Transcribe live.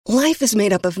Life is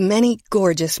made up of many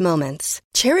gorgeous moments.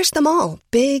 Cherish them all,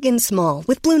 big and small,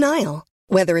 with Blue Nile.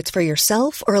 Whether it's for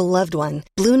yourself or a loved one,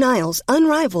 Blue Nile's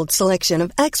unrivaled selection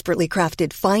of expertly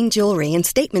crafted fine jewelry and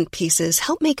statement pieces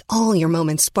help make all your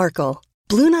moments sparkle.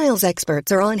 Blue Nile's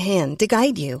experts are on hand to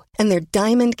guide you, and their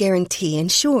diamond guarantee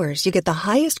ensures you get the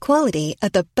highest quality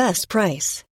at the best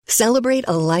price. Celebrate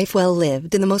a life well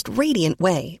lived in the most radiant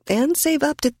way and save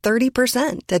up to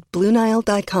 30% at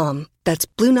BlueNile.com. That's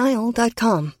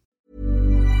BlueNile.com.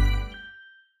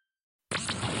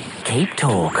 Cape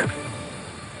Talk.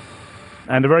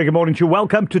 And a very good morning to you.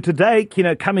 Welcome to today.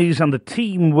 Kino Cummings and the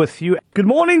team with you. Good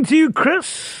morning to you,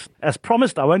 Chris. As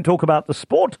promised, I won't talk about the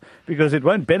sport because it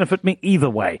won't benefit me either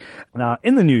way. Now,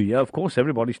 in the new year, of course,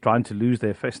 everybody's trying to lose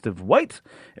their festive weight.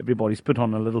 Everybody's put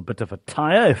on a little bit of a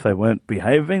tire. If they weren't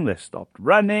behaving, they stopped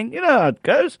running. You know how it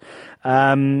goes.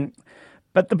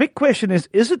 But the big question is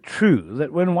it true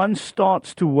that when one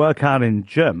starts to work out in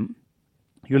gym,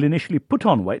 you'll initially put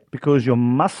on weight because your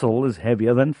muscle is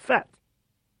heavier than fat?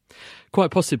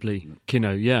 Quite possibly,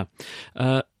 Kino, yeah.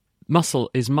 Muscle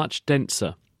is much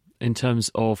denser in terms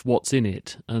of what's in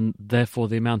it, and therefore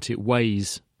the amount it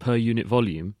weighs per unit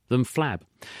volume, than flab.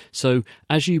 So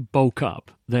as you bulk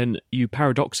up, then you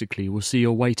paradoxically will see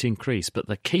your weight increase. But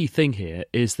the key thing here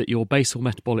is that your basal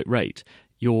metabolic rate,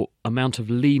 your amount of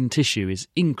lean tissue, is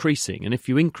increasing. And if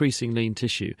you're increasing lean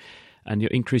tissue, and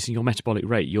you're increasing your metabolic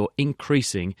rate, you're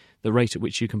increasing the rate at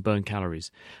which you can burn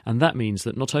calories. And that means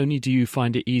that not only do you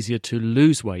find it easier to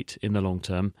lose weight in the long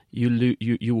term, you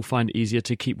will find it easier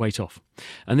to keep weight off.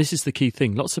 And this is the key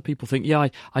thing. Lots of people think,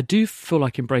 I do feel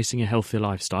like embracing a healthier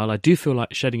lifestyle. I do feel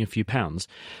like shedding a few pounds.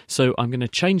 So I'm going to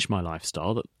change my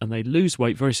lifestyle. And they lose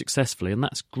weight very successfully, and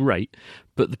that's great.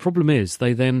 But the problem is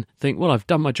they then think, well, I've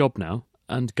done my job now,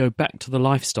 and go back to the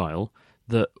lifestyle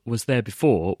that was there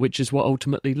before, which is what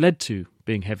ultimately led to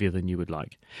being heavier than you would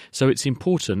like. So it's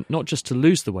important not just to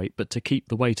lose the weight, but to keep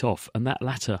the weight off. And that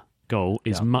latter goal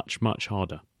is much, much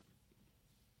harder.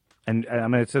 And I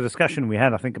mean, it's a discussion we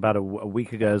had, I think, about a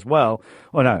week ago as well.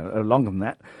 Or no, longer than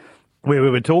that. Where we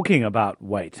were talking about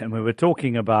weight, and we were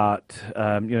talking about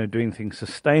doing things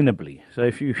sustainably. So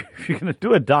if you're going to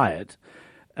do a diet,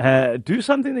 do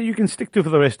something that you can stick to for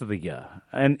the rest of the year,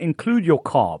 and include your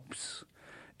carbs.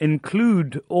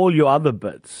 Include all your other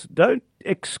bits. Don't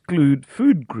exclude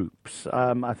food groups,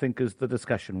 I think is the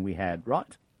discussion we had,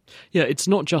 right? Yeah, it's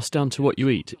not just down to what you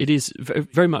eat. It is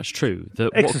very much true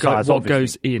that exercise, what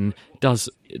goes in does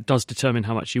determine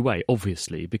how much you weigh,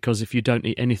 obviously, because if you don't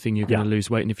eat anything, you're going to lose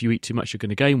weight, and if you eat too much, you're going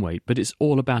to gain weight. But it's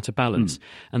all about a balance.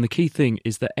 And the key thing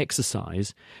is that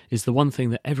exercise is the one thing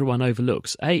that everyone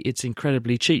overlooks. It's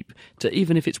incredibly cheap.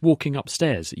 Even if it's walking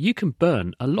upstairs, you can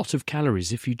burn a lot of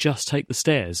calories if you just take the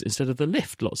stairs instead of the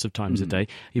lift lots of times a day.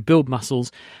 You build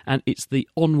muscles, and it's the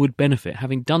onward benefit.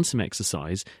 Having done some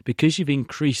exercise, because you've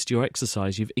increased your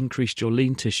exercise, you've increased your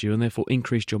lean tissue, and therefore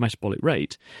increased your metabolic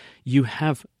rate, you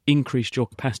have increased your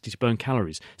capacity to burn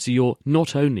calories. So you're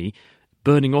not only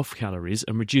burning off calories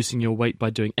and reducing your weight by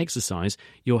doing exercise,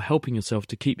 you're helping yourself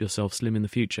to keep yourself slim in the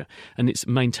future. And it's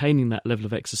maintaining that level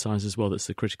of exercise as well that's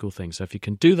the critical thing. So if you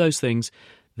can do those things,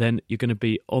 then you're going to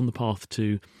be on the path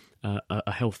to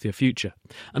a healthier future.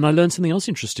 And I learned something else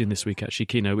interesting this week, actually,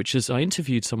 Kino, which is I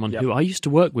interviewed someone who I used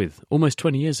to work with almost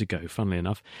 20 years ago, funnily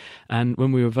enough, and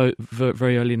when we were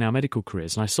very early in our medical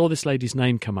careers. And I saw this lady's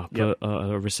name come up,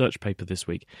 a research paper this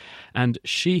week, and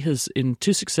she has, in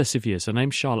 2 successive years, her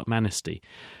name's Charlotte Manesty,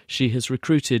 she has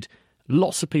recruited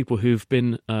lots of people who've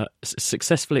been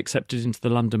successfully accepted into the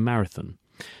London Marathon.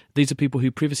 These are people who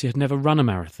previously had never run a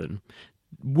marathon,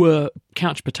 were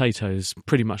couch potatoes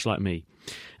pretty much like me.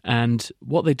 And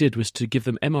what they did was to give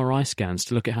them MRI scans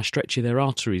to look at how stretchy their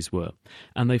arteries were.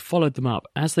 And they followed them up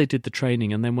as they did the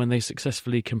training and then when they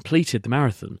successfully completed the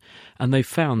marathon. And they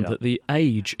found that the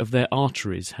age of their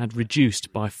arteries had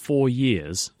reduced by 4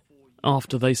 years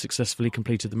after they successfully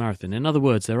completed the marathon. In other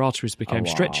words, their arteries became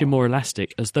stretchy and more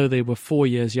elastic as though they were 4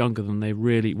 years younger than they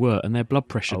really were, and their blood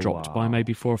pressure dropped by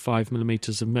maybe 4 or 5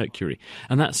 millimeters of mercury.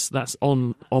 And that's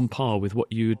on par with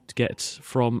what you'd get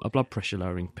from a blood pressure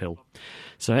lowering pill.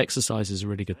 So exercise is a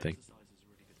really good thing.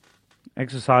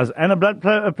 Exercise and a blood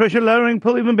pressure lowering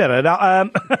pill, even better. Now,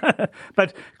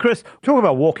 but Chris, talk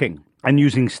about walking and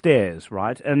using stairs,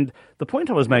 right? And the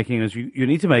point I was making is you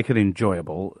need to make it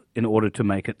enjoyable in order to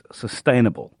make it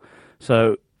sustainable.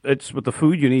 So it's with the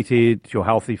food you need to eat your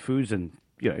healthy foods, and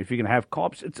if you can have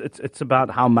carbs, it's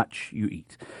about how much you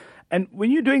eat. And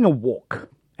when you're doing a walk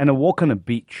on a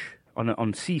beach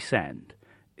on sea sand,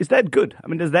 is that good? I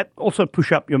mean, does that also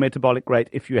push up your metabolic rate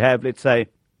if you have, let's say,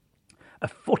 a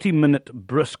 40-minute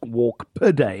brisk walk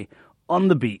per day on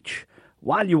the beach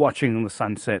while you're watching the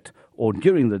sunset or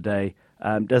during the day,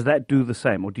 does that do the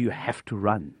same, or do you have to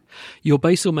run? Your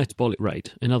basal metabolic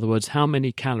rate, in other words, how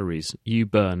many calories you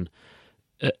burn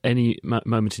at any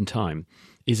moment in time,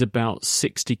 is about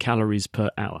 60 calories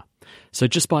per hour. So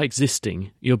just by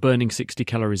existing, you're burning 60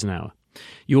 calories an hour.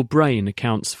 Your brain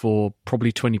accounts for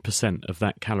probably 20% of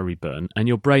that calorie burn, and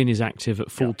your brain is active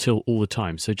at full tilt all the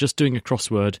time. So just doing a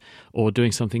crossword or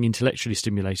doing something intellectually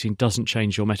stimulating doesn't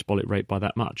change your metabolic rate by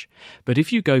that much. But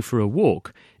if you go for a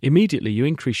walk, immediately you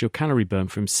increase your calorie burn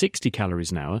from 60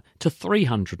 calories an hour to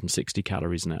 360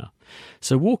 calories an hour.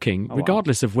 So walking,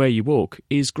 regardless of where you walk,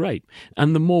 is great.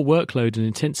 And the more workload and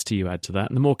intensity you add to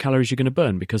that, the more calories you're going to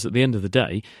burn, because at the end of the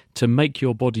day, to make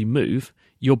your body move,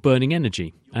 you're burning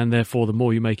energy, and therefore the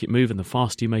more you make it move and the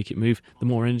faster you make it move, the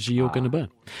more energy you're going to burn.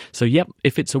 So yep,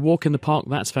 if it's a walk in the park,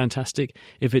 that's fantastic.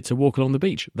 If it's a walk along the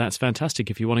beach, that's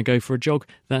fantastic. If you want to go for a jog,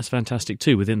 that's fantastic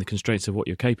too, within the constraints of what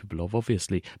you're capable of,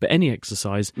 obviously. But any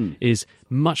exercise is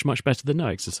much, much better than no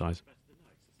exercise.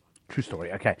 True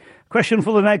story. Okay. Question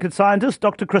for the Naked Scientist.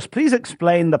 Dr. Chris, please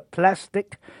explain the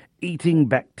plastic-eating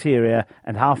bacteria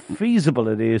and how feasible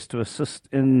it is to assist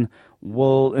in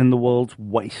the world's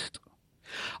waste.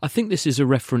 I think this is a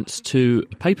reference to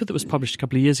a paper that was published a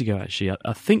couple of years ago, actually.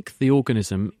 I think the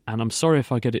organism, and I'm sorry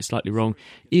if I get it slightly wrong,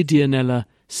 Ideonella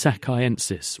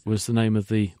sacchiensis was the name of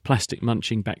the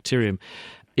plastic-munching bacterium.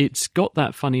 It's got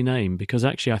that funny name because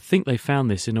actually I think they found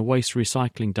this in a waste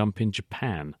recycling dump in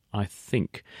Japan, I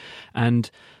think. And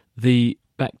the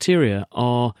bacteria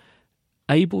are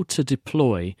able to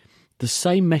deploy the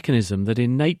same mechanism that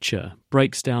in nature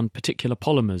breaks down particular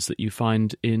polymers that you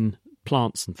find in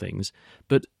plants and things,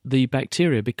 but the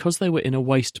bacteria, because they were in a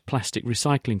waste plastic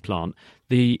recycling plant,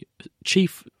 the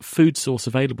chief food source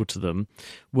available to them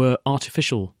were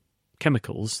artificial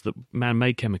chemicals, that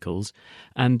man-made chemicals,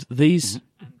 and these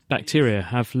bacteria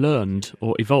have learned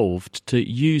or evolved to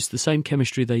use the same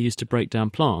chemistry they use to break down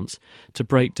plants to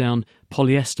break down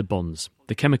polyester bonds,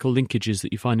 the chemical linkages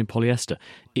that you find in polyester.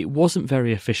 It wasn't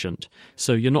very efficient.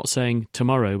 So you're not saying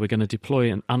tomorrow we're going to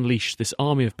deploy and unleash this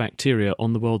army of bacteria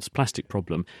on the world's plastic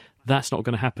problem. That's not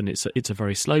going to happen. It's a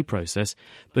very slow process,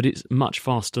 but it's much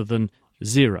faster than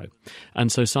zero. And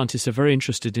so scientists are very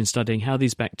interested in studying how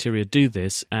these bacteria do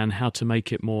this and how to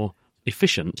make it more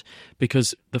efficient,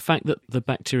 because the fact that the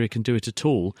bacteria can do it at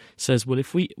all says, well,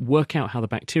 if we work out how the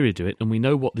bacteria do it and we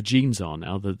know what the genes are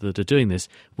now that are doing this,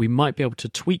 we might be able to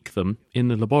tweak them in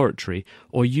the laboratory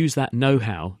or use that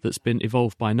know-how that's been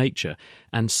evolved by nature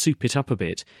and soup it up a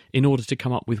bit in order to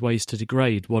come up with ways to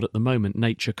degrade what at the moment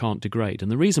nature can't degrade.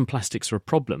 And the reason plastics are a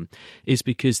problem is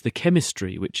because the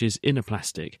chemistry which is in a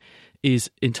plastic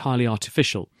is entirely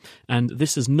artificial, and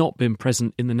this has not been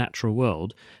present in the natural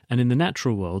world. And in the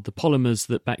natural world, the polymers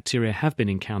that bacteria have been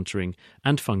encountering,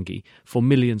 and fungi, for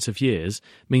millions of years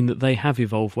mean that they have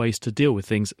evolved ways to deal with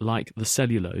things like the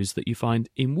cellulose that you find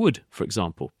in wood, for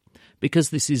example.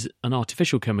 Because this is an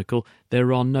artificial chemical,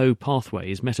 there are no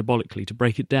pathways metabolically to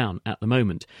break it down at the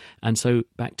moment, and so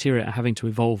bacteria are having to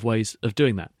evolve ways of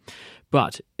doing that.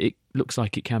 But it looks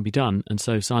like it can be done, and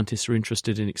so scientists are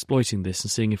interested in exploiting this and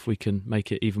seeing if we can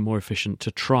make it even more efficient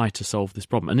to try to solve this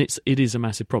problem. And it is a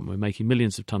massive problem. We're making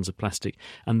millions of tons of plastic,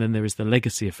 and then there is the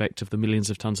legacy effect of the millions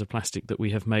of tons of plastic that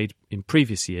we have made in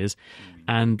previous years,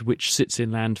 and which sits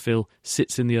in landfill,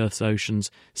 sits in the Earth's oceans,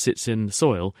 sits in the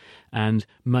soil, and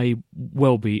may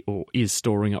well be or is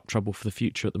storing up trouble for the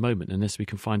future at the moment, unless we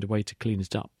can find a way to clean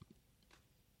it up.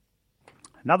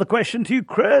 Another question to you,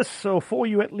 Chris, or for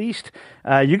you at least.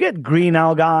 You get green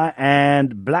algae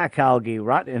and black algae,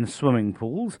 right, in swimming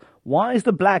pools. Why is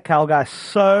the black algae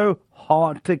so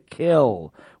hard to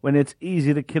kill when it's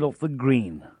easy to kill off the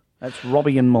green? That's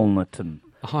Robbie in Milnerton.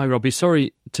 Hi, Robbie.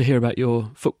 Sorry to hear about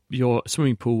your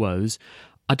swimming pool woes.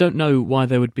 I don't know why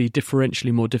they would be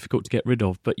differentially more difficult to get rid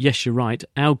of, but yes, you're right.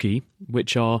 Algae,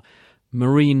 which are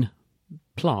marine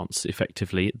plants,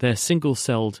 effectively, they're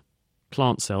single-celled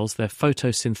plant cells. They're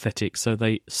photosynthetic, so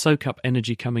they soak up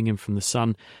energy coming in from the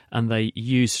sun, and they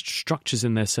use structures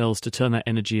in their cells to turn that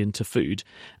energy into food,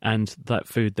 and that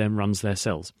food then runs their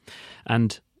cells.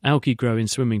 And algae grow in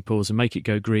swimming pools and make it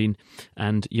go green,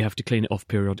 and you have to clean it off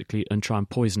periodically and try and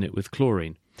poison it with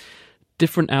chlorine.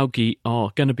 Different algae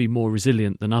are going to be more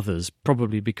resilient than others,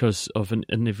 probably because of an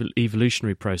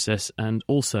evolutionary process, and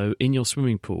also in your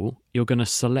swimming pool you're going to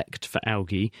select for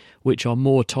algae which are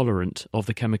more tolerant of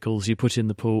the chemicals you put in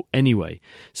the pool anyway.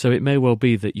 So it may well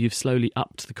be that you've slowly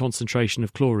upped the concentration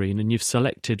of chlorine and you've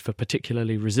selected for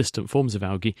particularly resistant forms of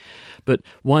algae. But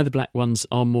why the black ones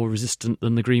are more resistant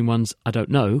than the green ones, I don't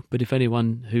know. But if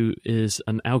anyone who is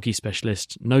an algae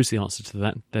specialist knows the answer to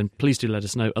that, then please do let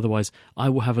us know. Otherwise, I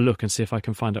will have a look and see if if I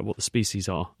can find out what the species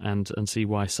are and see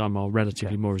why some are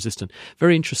relatively more resistant.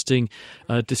 Very interesting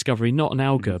discovery, not an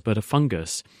alga, but a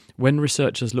fungus. When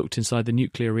researchers looked inside the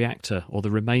nuclear reactor, or the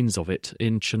remains of it,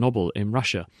 in Chernobyl in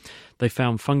Russia, they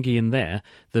found fungi in there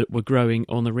that were growing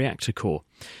on the reactor core.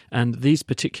 And these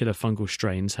particular fungal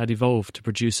strains had evolved to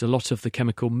produce a lot of the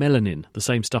chemical melanin, the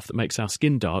same stuff that makes our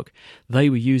skin dark. They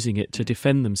were using it to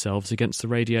defend themselves against the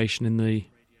radiation in the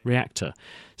reactor.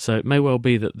 So it may well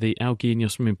be that the algae in your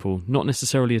swimming pool not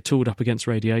necessarily are tooled up against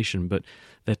radiation, but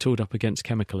they're tooled up against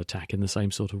chemical attack in the same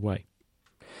sort of way.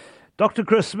 Dr.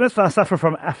 Chris Smith, I suffer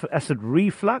from acid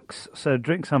reflux, so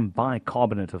drink some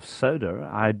bicarbonate of soda.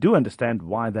 I do understand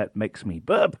why that makes me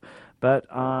burp, but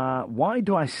why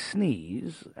do I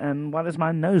sneeze and why does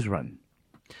my nose run?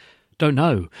 Don't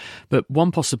know, but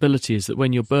one possibility is that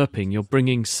when you're burping, you're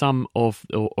bringing some of,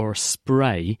 or a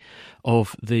spray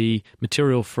of the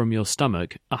material from your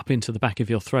stomach up into the back of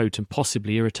your throat and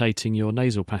possibly irritating your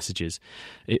nasal passages.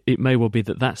 It may well be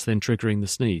that that's then triggering the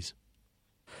sneeze.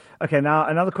 Okay, now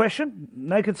another question.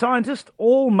 Naked scientist,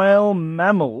 all male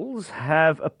mammals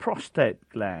have a prostate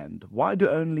gland. Why do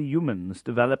only humans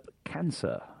develop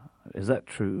cancer? Is that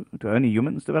true? Do only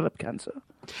humans develop cancer?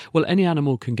 Well, any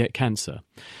animal can get cancer.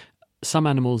 Some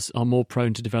animals are more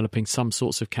prone to developing some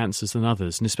sorts of cancers than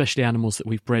others, and especially animals that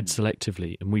we've bred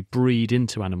selectively. And we breed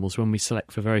into animals when we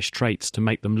select for various traits to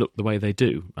make them look the way they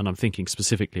do. And I'm thinking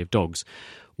specifically of dogs.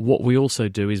 What we also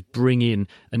do is bring in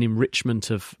an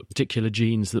enrichment of particular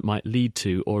genes that might lead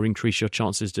to or increase your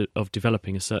chances of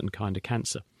developing a certain kind of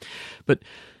cancer. But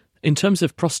in terms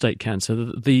of prostate cancer,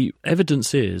 the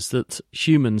evidence is that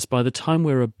humans, by the time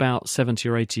we're about 70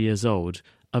 or 80 years old,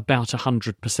 about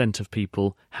 100% of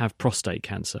people have prostate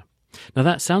cancer. Now,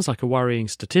 that sounds like a worrying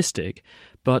statistic,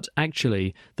 but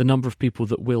actually the number of people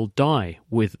that will die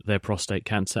with their prostate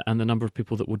cancer and the number of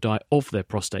people that will die of their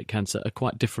prostate cancer are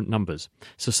quite different numbers.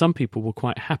 So some people will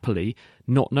quite happily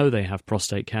not know they have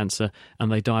prostate cancer and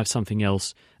they die of something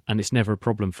else and it's never a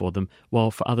problem for them, while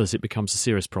for others it becomes a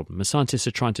serious problem. And scientists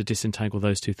are trying to disentangle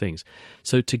those two things.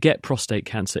 So to get prostate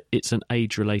cancer, it's an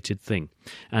age-related thing.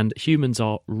 And humans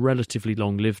are relatively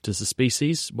long-lived as a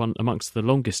species, one amongst the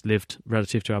longest-lived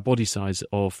relative to our body size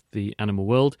of the animal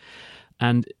world.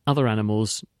 And other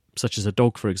animals, such as a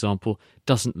dog, for example,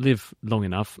 doesn't live long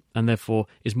enough and therefore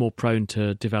is more prone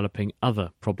to developing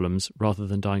other problems rather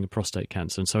than dying of prostate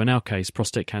cancer. And so in our case,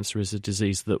 prostate cancer is a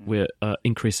disease that we're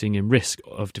increasing in risk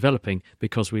of developing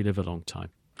because we live a long time.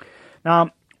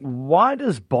 Now, why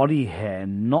does body hair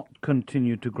not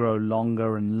continue to grow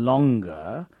longer and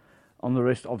longer on the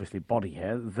wrist, obviously body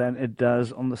hair, than it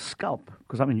does on the scalp?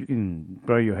 Because, I mean, you can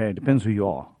grow your hair, depends who you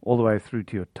are, all the way through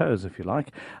to your toes, if you like,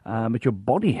 but your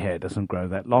body hair doesn't grow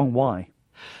that long. Why?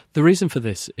 The reason for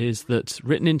this is that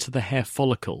written into the hair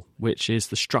follicle, which is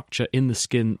the structure in the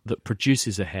skin that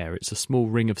produces a hair, it's a small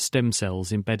ring of stem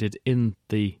cells embedded in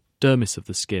the dermis of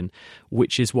the skin,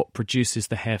 which is what produces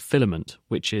the hair filament,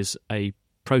 which is a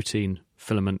protein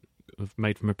filament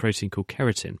made from a protein called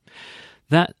keratin.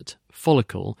 That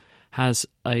follicle has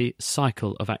a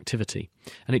cycle of activity,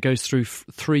 and it goes through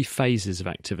three phases of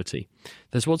activity.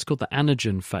 There's what's called the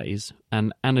anagen phase,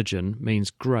 and anagen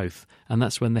means growth, and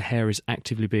that's when the hair is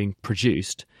actively being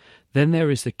produced. Then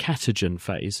there is the catagen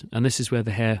phase, and this is where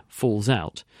the hair falls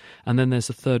out. And then there's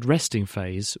a third resting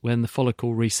phase when the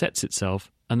follicle resets itself,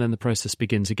 and then the process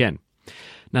begins again.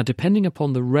 Now, depending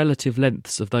upon the relative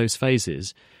lengths of those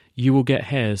phases, you will get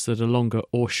hairs that are longer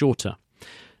or shorter.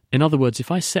 In other words,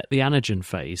 if I set the anagen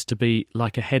phase to be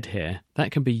like a head hair,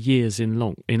 that can be years in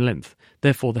length.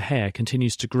 Therefore, the hair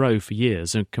continues to grow for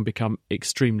years and can become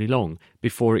extremely long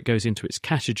before it goes into its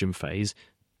catagen phase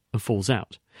and falls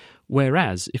out.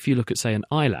 Whereas, if you look at, say, an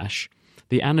eyelash,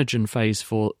 the anagen phase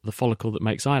for the follicle that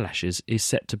makes eyelashes is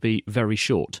set to be very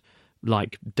short,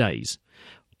 like days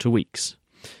to weeks.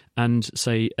 And,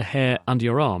 say, a hair under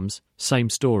your arms, same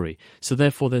story. So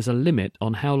therefore there's a limit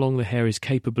on how long the hair is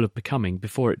capable of becoming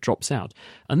before it drops out.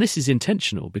 And this is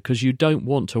intentional because you don't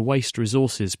want to waste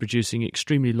resources producing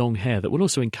extremely long hair that will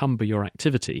also encumber your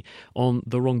activity on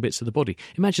the wrong bits of the body.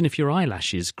 Imagine if your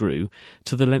eyelashes grew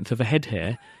to the length of a head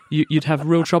hair, you'd have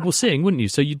real trouble seeing, wouldn't you?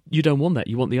 So you don't want that.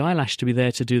 You want the eyelash to be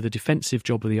there to do the defensive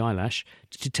job of the eyelash,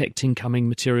 to detect incoming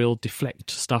material,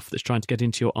 deflect stuff that's trying to get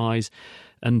into your eyes,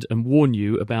 and warn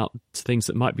you about things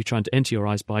that might be trying to enter your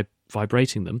eyes by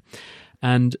vibrating them,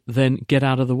 and then get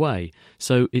out of the way.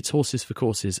 So it's horses for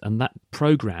courses, and that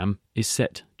program is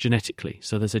set genetically.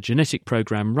 So there's a genetic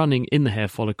program running in the hair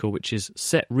follicle which is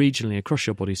set regionally across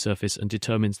your body surface and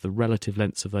determines the relative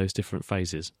lengths of those different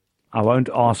phases. I won't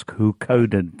ask who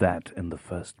coded that in the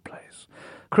first place.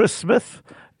 Chris Smith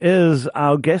is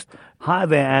our guest. Hi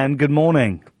there, Anne. Good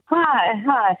morning.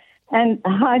 Hi. And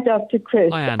hi, Dr.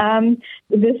 Chris. Hi, Anne.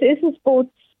 This is a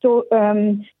sports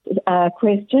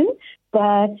question,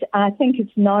 but I think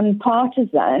it's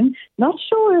non-partisan. Not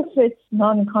sure if it's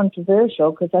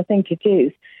non-controversial, because I think it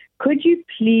is. Could you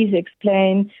please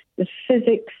explain the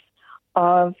physics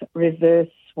of reverse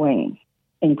swing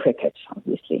in cricket,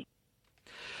 obviously?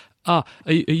 Are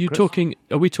we talking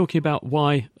about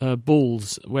why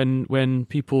balls, when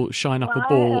people shine up a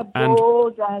ball and ball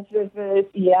does reverse?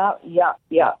 Yeah.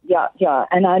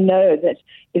 And I know that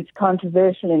it's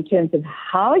controversial in terms of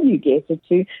how you get it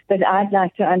to, but I'd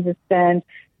like to understand.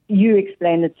 You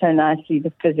explain it so nicely,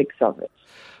 the physics of it.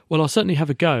 Well, I'll certainly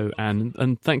have a go, Anne,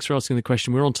 and thanks for asking the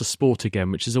question. We're on to sport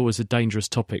again, which is always a dangerous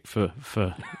topic for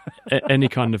any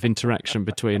kind of interaction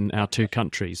between our two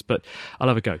countries, but I'll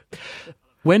have a go.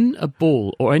 When a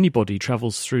ball or anybody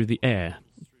travels through the air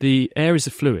is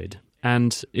a fluid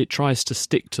and it tries to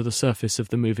stick to the surface of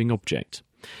the moving object.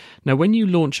 Now, when you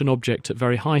launch an object at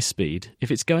very high speed, if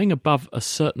it's going above a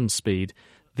certain speed,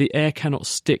 the air cannot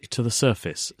stick to the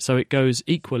surface, so it goes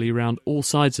equally around all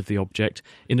sides of the object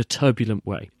in a turbulent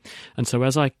way. And so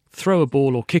as I throw a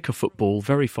ball or kick a football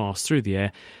very fast through the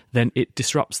air, then it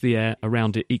disrupts the air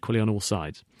around it equally on all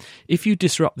sides. If you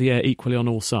disrupt the air equally on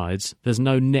all sides, there's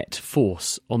no net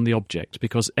force on the object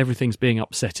because everything's being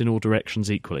upset in all directions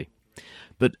equally.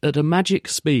 But at a magic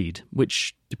speed,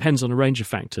 which depends on a range of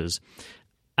factors,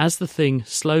 as the thing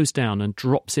slows down and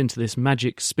drops into this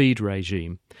magic speed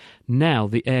regime, now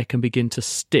the air can begin to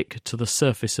stick to the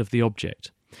surface of the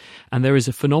object. And there is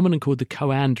a phenomenon called the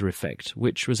Coanda effect,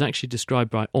 which was actually described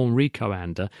by Henri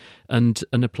Coanda and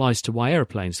applies to why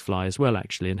aeroplanes fly as well,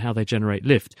 actually, and how they generate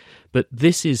lift. But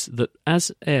this is that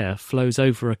as air flows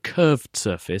over a curved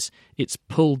surface, it's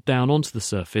pulled down onto the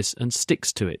surface and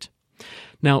sticks to it.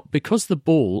 Now, because the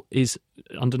ball is,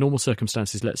 under normal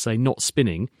circumstances, let's say, not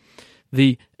spinning,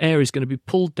 the air is going to be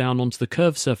pulled down onto the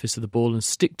curved surface of the ball and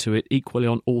stick to it equally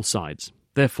on all sides.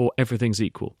 Therefore, everything's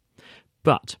equal.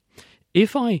 But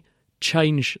if I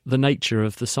change the nature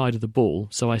of the side of the ball,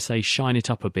 so I say shine it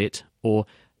up a bit or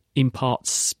impart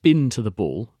spin to the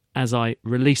ball as I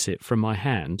release it from my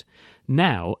hand,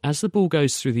 now, as the ball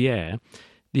goes through the air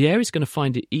is going to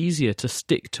find it easier to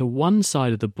stick to one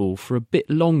side of the ball for a bit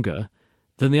longer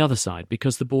than the other side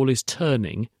because the ball is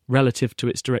turning relative to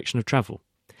its direction of travel.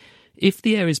 If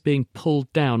the air is being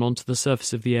pulled down onto the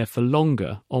surface of the air for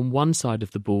longer on one side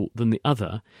of the ball than the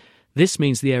other, this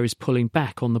means the air is pulling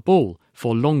back on the ball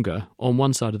for longer on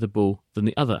one side of the ball than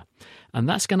the other. And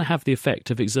that's going to have the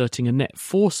effect of exerting a net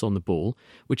force on the ball,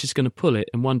 which is going to pull it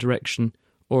in one direction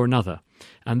or another.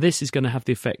 And this is going to have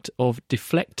the effect of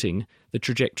deflecting the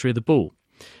trajectory of the ball.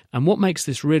 And what makes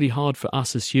this really hard for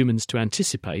us as humans to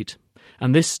anticipate,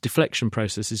 and this deflection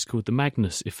process is called the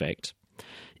Magnus effect,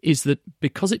 is that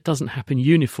because it doesn't happen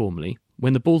uniformly,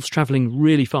 when the ball's travelling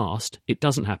really fast, it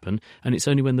doesn't happen, and it's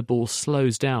only when the ball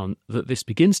slows down that this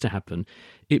begins to happen.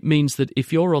 It means that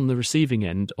if you're on the receiving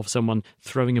end of someone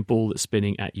throwing a ball that's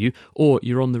spinning at you, or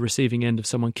you're on the receiving end of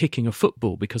someone kicking a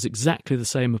football, because exactly the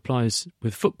same applies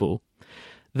with football,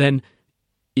 then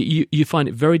you find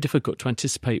it very difficult to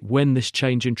anticipate when this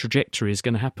change in trajectory is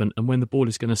going to happen and when the ball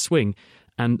is going to swing.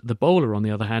 And the bowler, on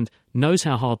the other hand, knows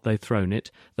how hard they've thrown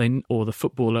it, or the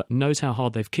footballer knows how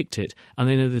hard they've kicked it, and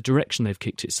they know the direction they've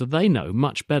kicked it. So they know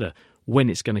much better when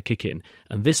it's going to kick in.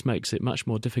 And this makes it much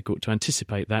more difficult to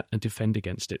anticipate that and defend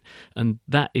against it. And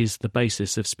that is the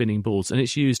basis of spinning balls. And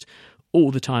it's used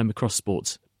all the time across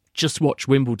sports. Just watch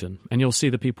Wimbledon and you'll see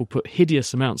the people put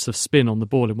hideous amounts of spin on the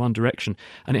ball in one direction,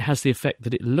 and it has the effect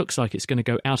that it looks like it's going to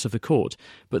go out of the court,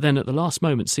 but then at the last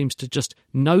moment seems to just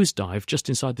nosedive just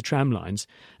inside the tram lines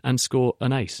and score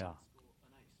an ace. Yeah.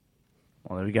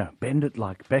 Well, there we go. Bend it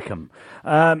like Beckham.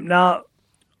 Now,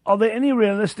 are there any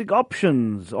realistic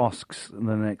options, asks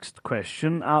the next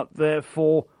question, out there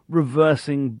for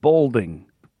reversing balding?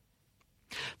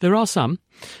 There are some,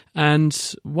 and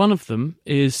one of them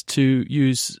is to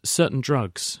use certain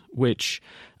drugs, which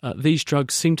these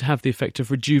drugs seem to have the effect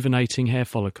of rejuvenating hair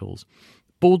follicles.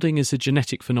 Balding is a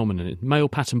genetic phenomenon. Male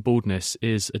pattern baldness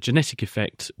is a genetic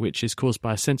effect which is caused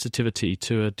by a sensitivity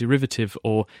to a derivative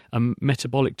or a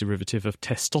metabolic derivative of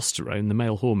testosterone, the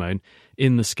male hormone,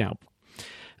 in the scalp.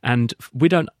 And we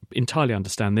don't entirely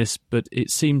understand this, but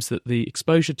it seems that the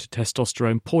exposure to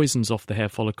testosterone poisons off the hair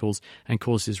follicles and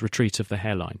causes retreat of the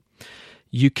hairline.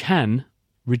 You can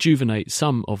rejuvenate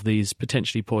some of these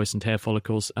potentially poisoned hair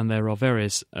follicles, and there are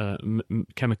various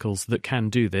chemicals that can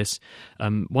do this.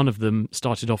 One of them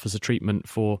started off as a treatment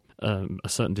for a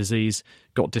certain disease,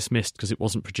 got dismissed because it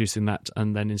wasn't producing that,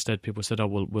 and then instead people said,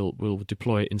 we'll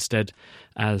deploy it instead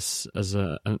as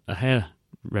a hair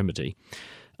remedy.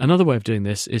 Another way of doing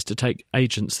this is to take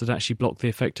agents that actually block the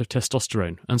effect of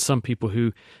testosterone. And some people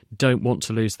who don't want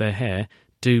to lose their hair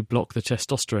do block the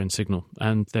testosterone signal.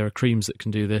 And there are creams that can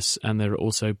do this, and there are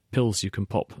also pills you can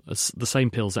pop. The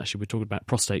same pills, actually, we talked about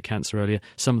prostate cancer earlier.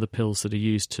 Some of the pills that are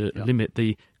used to limit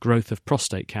the growth of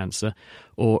prostate cancer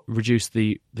or reduce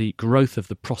the growth of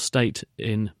the prostate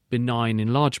in benign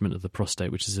enlargement of the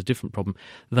prostate, which is a different problem,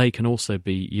 they can also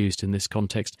be used in this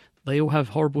context. They all have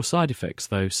horrible side effects,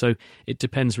 though, so it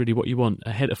depends really what you want.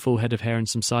 A full head of hair and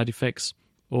some side effects,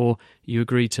 or you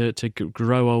agree to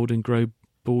grow old and grow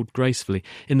bald gracefully.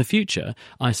 In the future,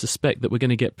 I suspect that we're going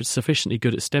to get sufficiently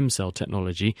good at stem cell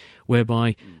technology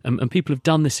whereby, and people have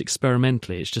done this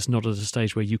experimentally, it's just not at a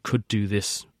stage where you could do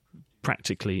this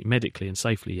practically, medically and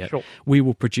safely yet. Sure. We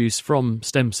will produce from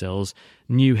stem cells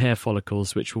new hair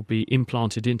follicles which will be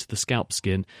implanted into the scalp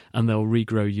skin, and they'll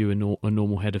regrow you a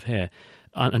normal head of hair.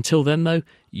 Until then, though,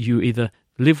 you either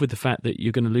live with the fact that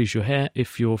you're going to lose your hair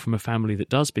if you're from a family that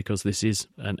does, because this is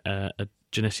a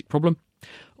genetic problem,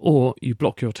 or you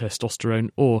block your testosterone,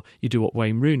 or you do what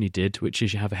Wayne Rooney did, which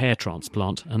is you have a hair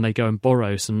transplant and they go and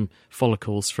borrow some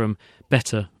follicles from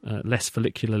better, less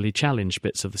follicularly challenged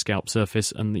bits of the scalp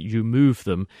surface, and you move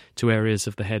them to areas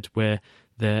of the head where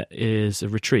there is a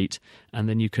retreat, and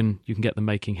then you can get them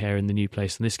making hair in the new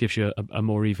place, and this gives you a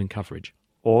more even coverage.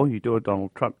 Or you do what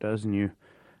Donald Trump does and you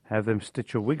have them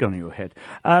stitch a wig on your head.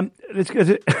 Let's go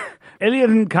to Elliot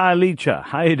and Khayelitsha.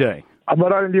 How are you doing? I'm all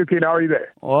right in the UK. How are you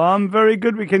there? Oh, I'm very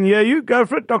good. We can hear you. Go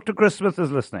for it. Dr. Chris Smith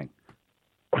is listening.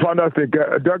 Fantastic.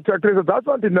 Dr. Chris, I just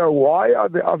want to know, why are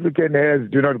the African hairs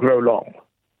do not grow long?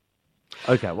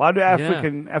 Okay, why do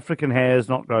African hairs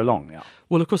not grow long? Yeah.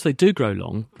 Well, of course they do grow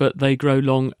long, but they grow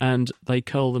long and they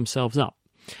curl themselves up.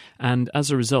 And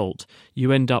as a result,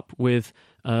 you end up with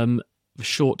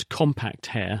short, compact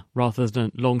hair rather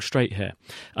than long, straight hair.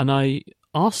 And I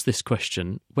asked this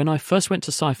question when I first went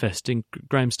to SciFest in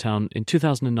Grahamstown in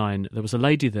 2009. There was a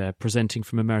lady there presenting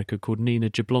from America called Nina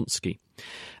Jablonski,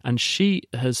 and she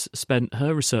has spent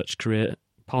her research career,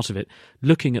 part of it,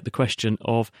 looking at the question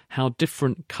of how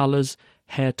different colours,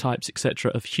 hair types,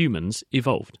 etc. of humans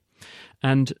evolved.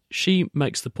 And she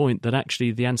makes the point that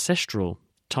actually the ancestral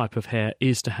type of hair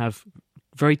is to have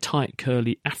very tight,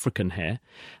 curly African hair,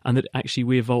 and that actually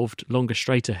we evolved longer,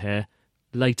 straighter hair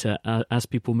later as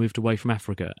people moved away from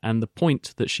Africa. And the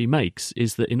point that she makes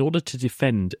is that in order to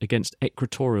defend against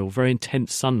equatorial, very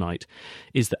intense sunlight,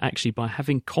 is that actually by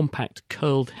having compact,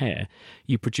 curled hair,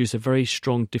 you produce a very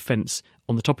strong defence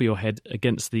on the top of your head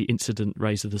against the incident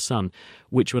rays of the sun,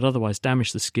 which would otherwise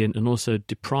damage the skin and also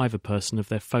deprive a person of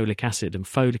their folic acid. And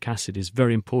folic acid is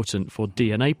very important for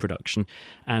DNA production,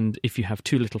 and if you have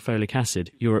too little folic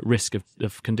acid, you're at risk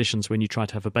of conditions when you try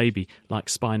to have a baby, like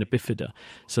spina bifida.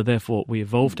 So therefore, we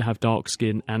evolved to have dark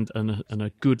skin and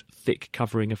a good, thick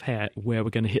covering of hair where we're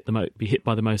going to be hit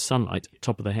by the most sunlight,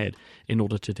 top of the head, in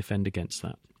order to defend against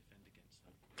that.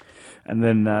 And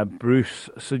then Bruce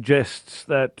suggests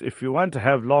that if you want to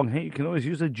have long hair, you can always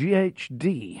use a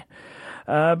GHD.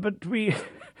 And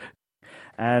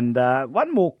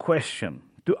one more question.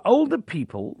 Do older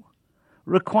people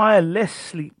require less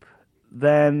sleep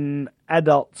than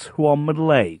adults who are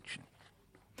middle-aged?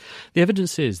 The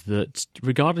evidence is that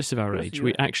regardless of our age,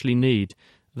 we actually need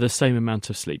the same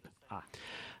amount of sleep.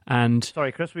 And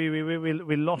sorry, Chris, we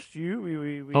lost you.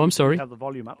 We I'm sorry. Have the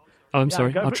volume up. Oh, I'm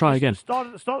sorry. I'll try again.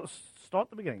 Start at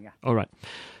the beginning, yeah. All right.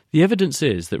 The evidence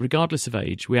is that regardless of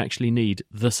age, we actually need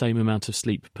the same amount of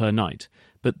sleep per night,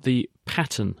 but the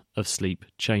pattern of sleep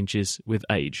changes with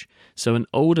age. So an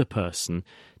older person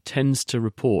tends to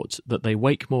report that they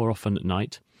wake more often at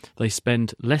night, they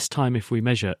spend less time, if we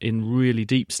measure, in really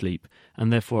deep sleep,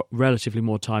 and therefore relatively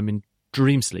more time in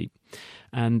dream sleep,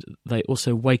 and they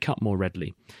also wake up more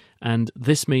readily. And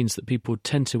this means that people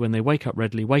tend to, when they wake up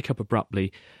readily, wake up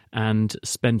abruptly and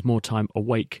spend more time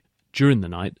awake during the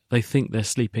night. They think they're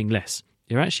sleeping less.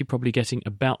 They're actually probably getting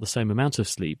about the same amount of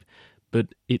sleep,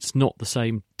 but it's not the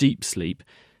same deep sleep.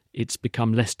 It's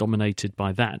become less dominated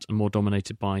by that and more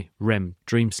dominated by REM,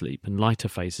 dream sleep, and lighter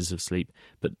phases of sleep.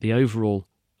 But the overall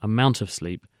amount of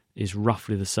sleep is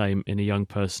roughly the same in a young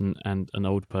person and an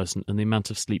old person, and the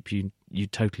amount of sleep you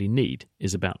totally need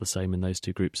is about the same in those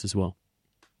two groups as well.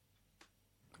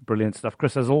 Brilliant stuff.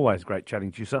 Chris, as always, great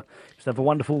chatting to you, sir. Just have a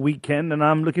wonderful weekend, and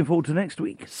I'm looking forward to next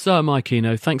week. So am I,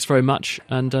 Kino. Thanks very much,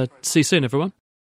 and see you soon, everyone.